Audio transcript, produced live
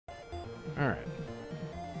Alright.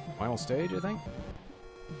 Final stage, I think?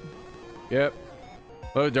 Yep.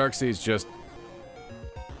 Oh, Darkseid's just...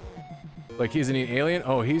 Like, he's an alien?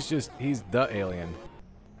 Oh, he's the alien.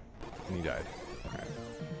 And he died. Alright.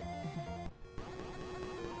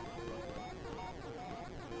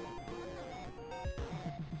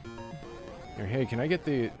 Here, hey, can I get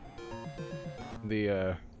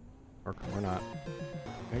or not.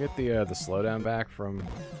 Can I get the slowdown back from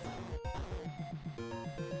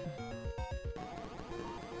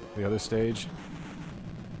the other stage?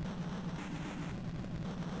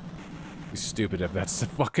 Be stupid if that's the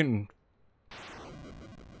fucking...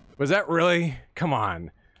 Was that really? Come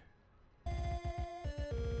on.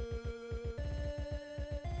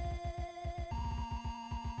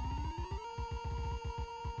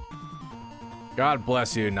 God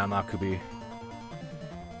bless you, Namakubi.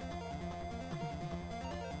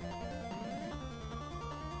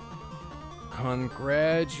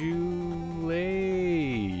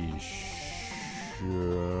 Congratulations.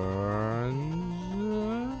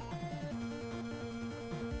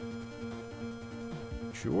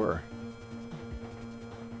 Sure.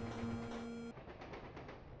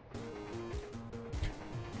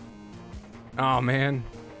 Oh man.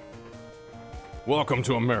 Welcome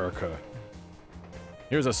to America.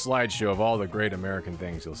 Here's a slideshow of all the great American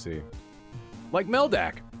things you'll see. Like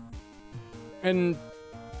Meldak. And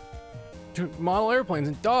model airplanes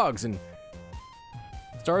and dogs and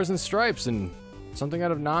Stars and Stripes and something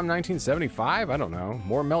out of Nam 1975? I don't know.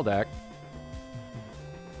 More Meldak.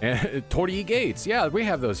 And Torty Gates. Yeah, we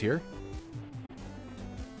have those here.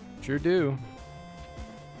 Sure do.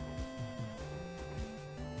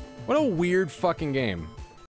 What a weird fucking game.